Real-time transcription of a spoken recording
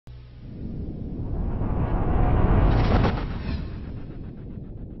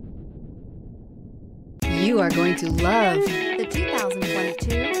You are going to love the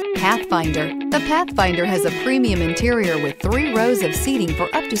 2022 Pathfinder. The Pathfinder has a premium interior with 3 rows of seating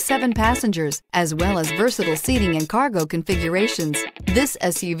for up to 7 passengers, as well as versatile seating and cargo configurations. This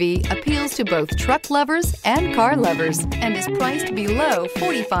SUV appeals to both truck lovers and car lovers and is priced below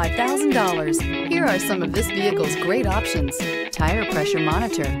 $45,000. Here are some of this vehicle's great options: tire pressure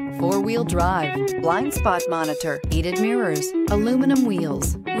monitor, 4-wheel drive, blind spot monitor, heated mirrors, aluminum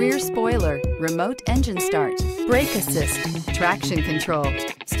wheels, rear spoiler, remote engine start, brake assist, traction control,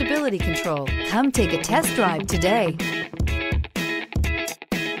 stability control. Come take a test drive today.